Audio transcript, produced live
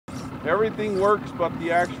Everything works but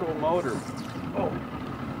the actual motor. Oh,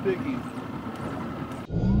 piggy.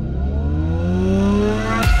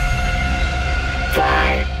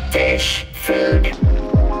 Fly, fish, food.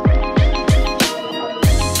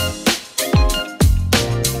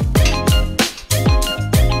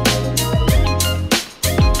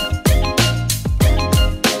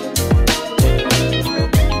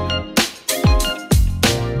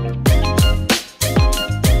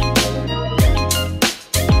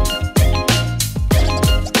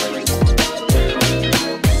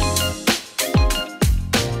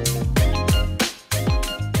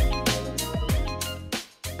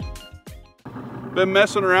 Been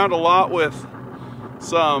messing around a lot with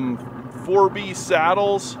some 4B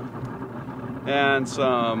saddles and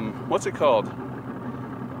some, what's it called?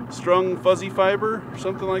 Strung fuzzy fiber or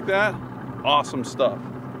something like that. Awesome stuff.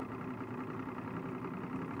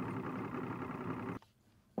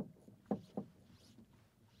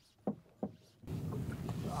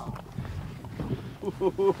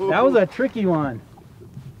 That was a tricky one.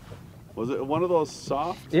 Was it one of those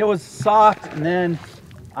soft? It was soft, and then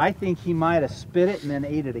I think he might have spit it and then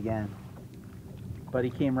ate it again. But he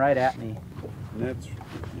came right at me. And that's,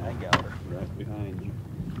 I got her. right behind you.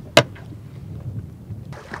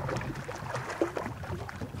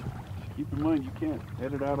 Keep in mind, you can't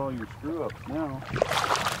edit out all your screw ups now.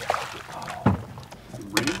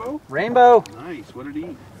 Rainbow? Rainbow. Nice. What did he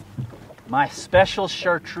eat? My special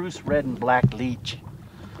chartreuse red and black leech.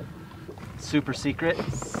 Super secret.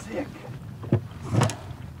 Sick.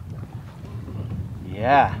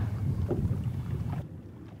 Yeah.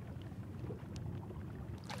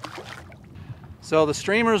 So the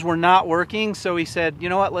streamers were not working, so he said, you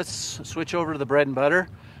know what, let's switch over to the bread and butter,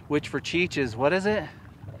 which for Cheech is, what is it?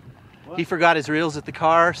 What? He forgot his reels at the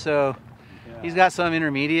car, so yeah. He's got some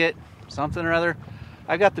intermediate, something or other.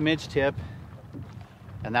 I got the midge tip,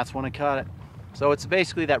 and that's when I caught it. So it's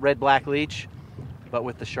basically that red-black leech, but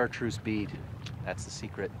with the chartreuse bead. That's the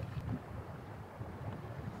secret.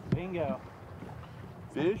 Bingo.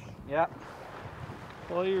 Fish? Yeah.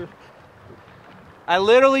 Well, you're... I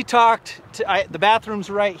literally talked to, the bathroom's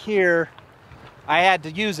right here. I had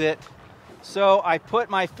to use it. So I put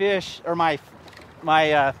my fish, or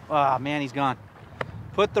oh man, he's gone.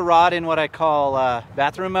 Put the rod in what I call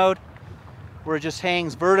bathroom mode, where it just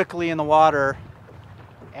hangs vertically in the water.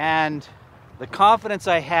 And the confidence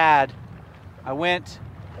I had, I went,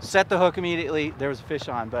 set the hook immediately. There was a fish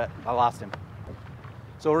on, but I lost him.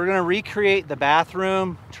 So we're gonna recreate the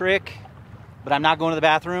bathroom trick, but I'm not going to the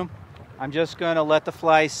bathroom. I'm just gonna let the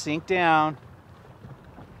fly sink down.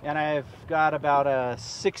 And I've got about a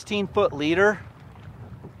 16-foot leader.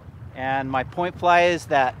 And my point fly is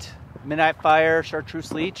that Midnight Fire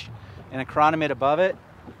chartreuse leech and a chronomid above it.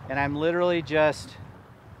 And I'm literally just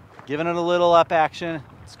giving it a little up action.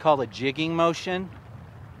 It's called a jigging motion.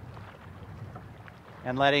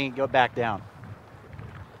 And letting it go back down.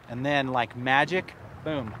 And then like magic,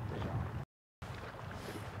 boom.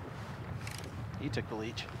 He took the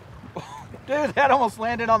leech. Dude, that almost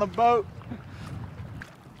landed on the boat.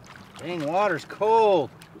 Dang, water's cold.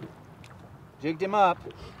 Jigged him up.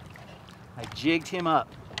 I jigged him up.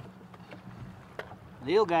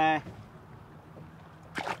 Little guy.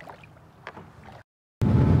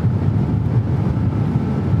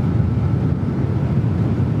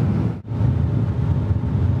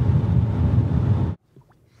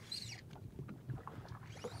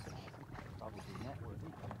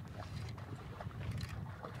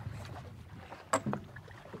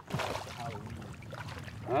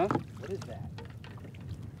 Huh? What is that?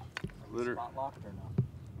 Spot locked or not?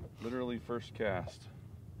 Literally first cast.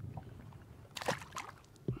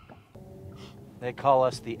 They call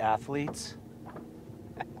us the athletes.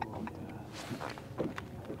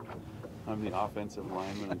 I'm the offensive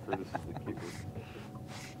lineman and Curtis is the kicker.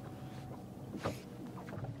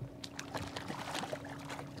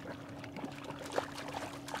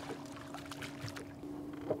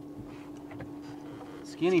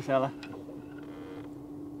 Skinny fella.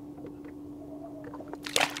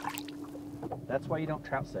 That's why you don't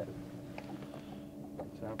trout set.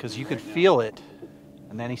 Because you could feel it,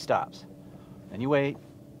 and then he stops. Then you wait,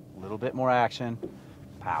 a little bit more action,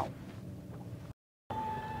 pow.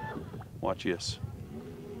 Watch this.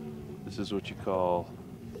 This is what you call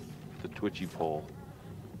the twitchy pull.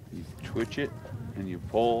 You twitch it, and you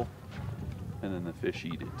pull, and then the fish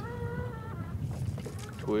eat it.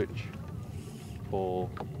 Twitch, pull.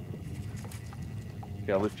 You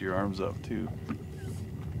gotta lift your arms up too.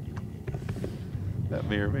 That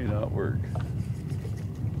may or may not work.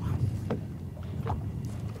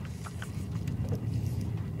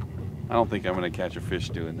 I don't think I'm gonna catch a fish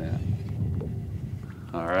doing that.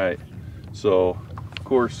 All right, so of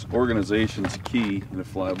course organization's key in a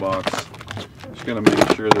fly box. Just gonna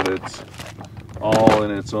make sure that it's all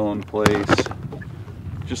in its own place,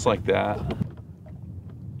 just like that.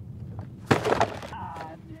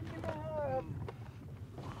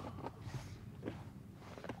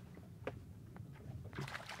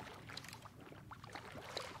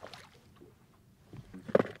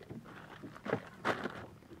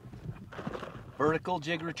 Vertical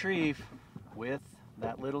jig retrieve with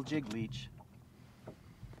that little jig leech.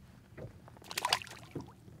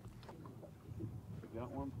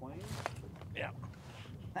 Got one playing? Yeah.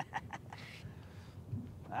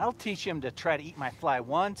 I'll teach him to try to eat my fly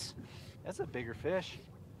once. That's a bigger fish.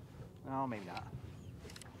 No, maybe not.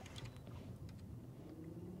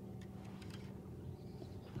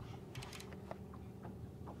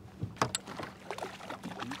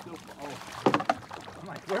 I'm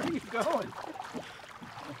like, where are you going?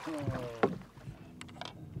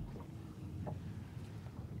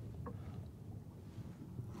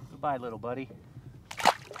 Goodbye, little buddy.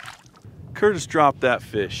 Curtis dropped that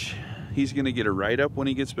fish. He's going to get a write-up when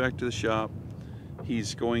he gets back to the shop.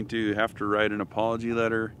 He's going to have to write an apology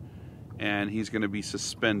letter, and he's going to be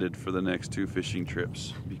suspended for the next 2 fishing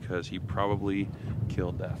trips because he probably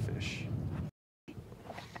killed that fish.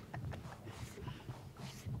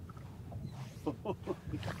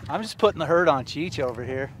 I'm just putting the hurt on Cheech over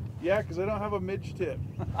here. Yeah, because I don't have a midge tip.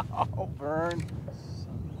 Oh, burn.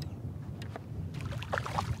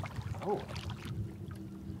 Oh.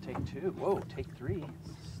 Take 2. Whoa, take 3.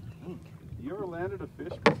 Stink. You ever landed a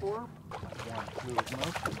fish before? One flew his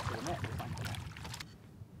motion to the net.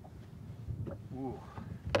 Ooh.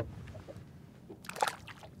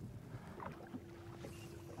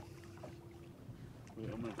 Wait,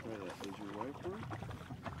 I'm going to try that. Is your wife on?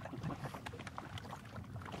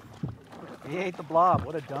 He ate the blob.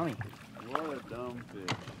 What a dummy. What a dumb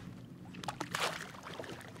fish.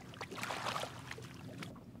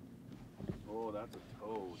 Oh, that's a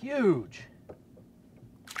toad. Huge.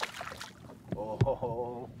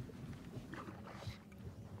 Oh.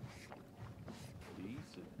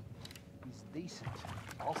 Decent. He's decent.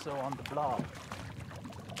 Also on the blob.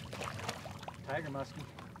 Tiger muskie.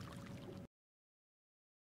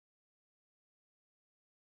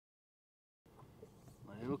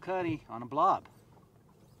 Little cutty on a blob.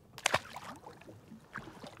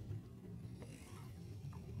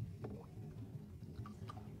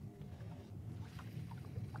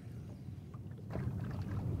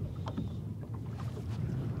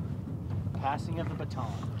 Passing of the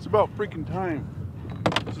baton. It's about freaking time.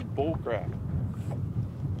 This is bull crap.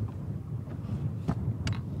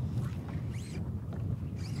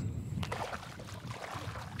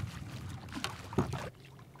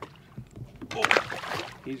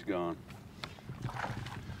 He's gone.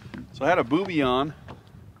 So I had a booby on,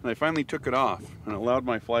 and I finally took it off, and it allowed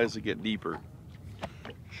my flies to get deeper.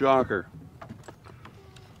 Shocker.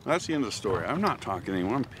 That's the end of the story. I'm not talking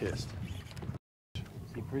anymore. I'm pissed. Is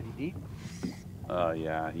he pretty deep?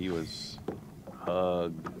 Yeah, he was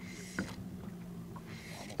hugged.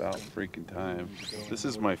 About freaking time. This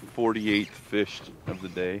is my 48th fish of the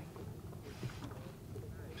day.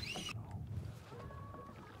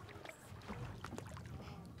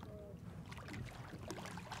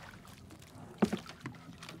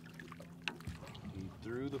 He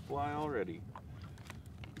threw the fly already.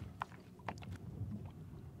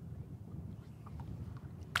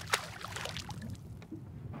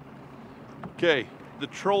 Okay, the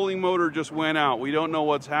trolling motor just went out. We don't know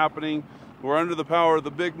what's happening. We're under the power of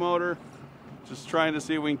the big motor. Just trying to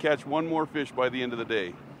see if we can catch one more fish by the end of the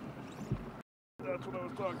day. That's what I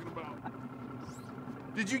was talking about.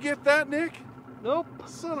 Did you get that, Nick? Nope.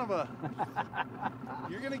 Son of a...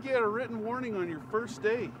 You're gonna get a written warning on your first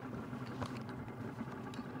day.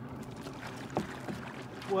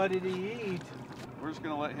 What did he eat? We're just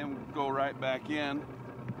gonna let him go right back in.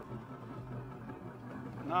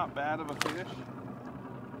 Not bad of a fish,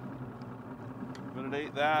 but it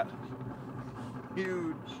ate that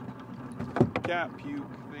huge cat puke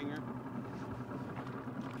finger.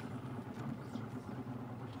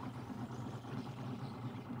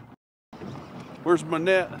 Where's my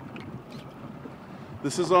net?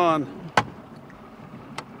 This is on.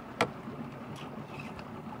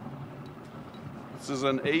 This is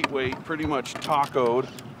an 8-weight, pretty much tacoed.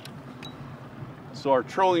 So our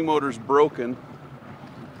trolling motor's broken.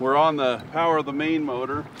 We're on the power of the main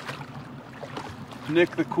motor.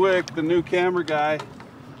 Nick the Quick, the new camera guy,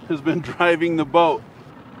 has been driving the boat.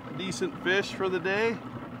 Decent fish for the day.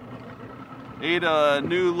 Ate a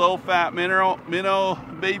new low-fat minnow,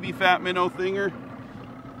 baby fat minnow thinger.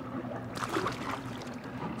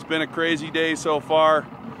 It's been a crazy day so far.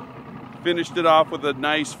 Finished it off with a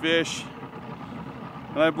nice fish.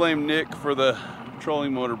 And I blame Nick for the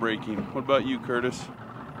trolling motor breaking. What about you, Curtis?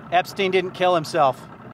 Epstein didn't kill himself.